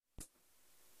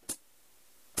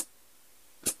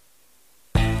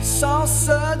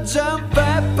sausage and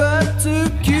pepper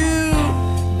took you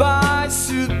by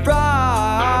surprise.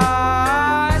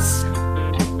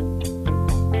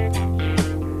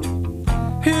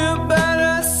 You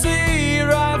better see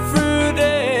right through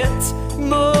that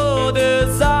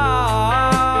mother's eyes.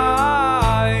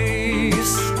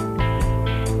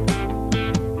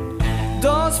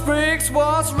 Those freaks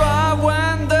was right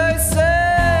when they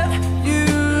said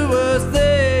you was dead.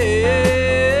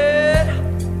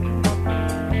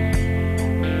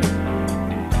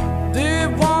 The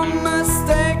one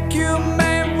mistake you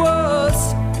made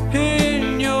was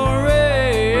in your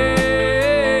head.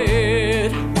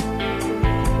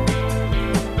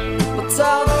 But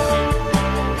tell them,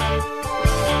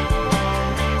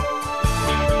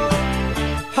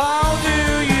 how do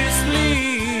you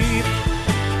sleep?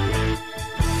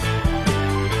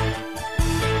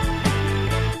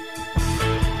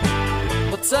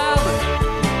 But tell me,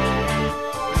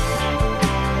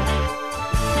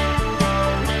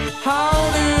 how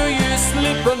do you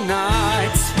sleep at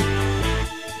night?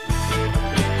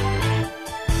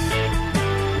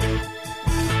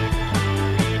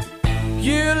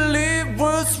 You live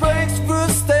with strange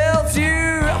food tells you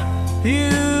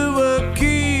were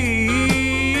king.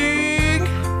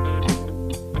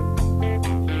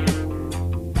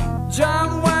 John,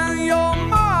 when your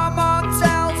mama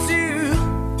tells you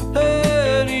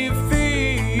anything,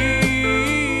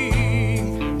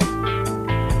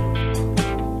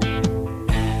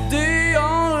 the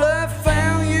only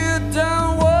thing you done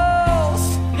was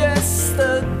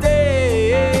yesterday.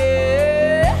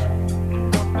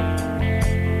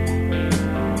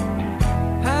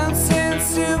 And since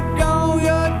you've gone,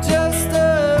 you're just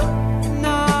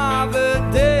another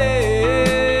day.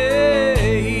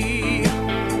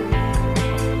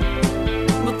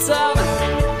 But tell me,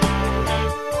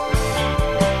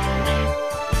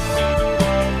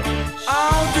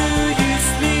 how do you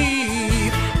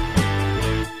sleep?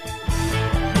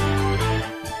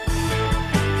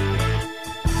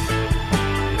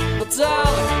 But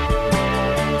tell me,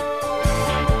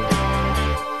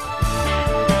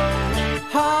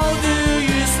 how do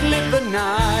you sleep at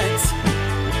night?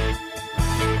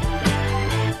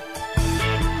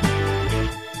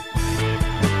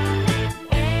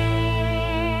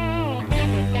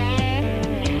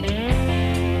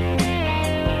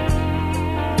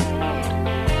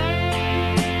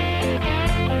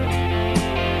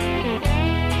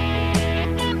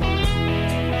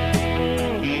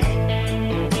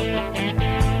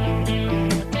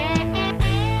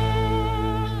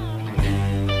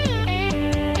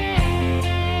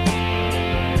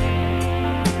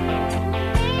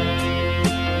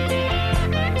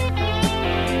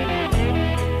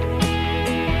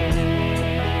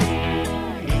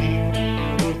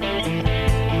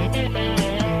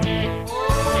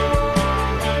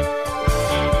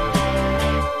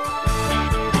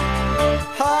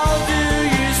 How do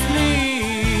you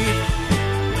sleep?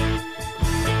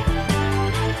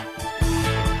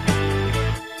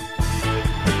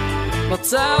 But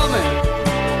tell me,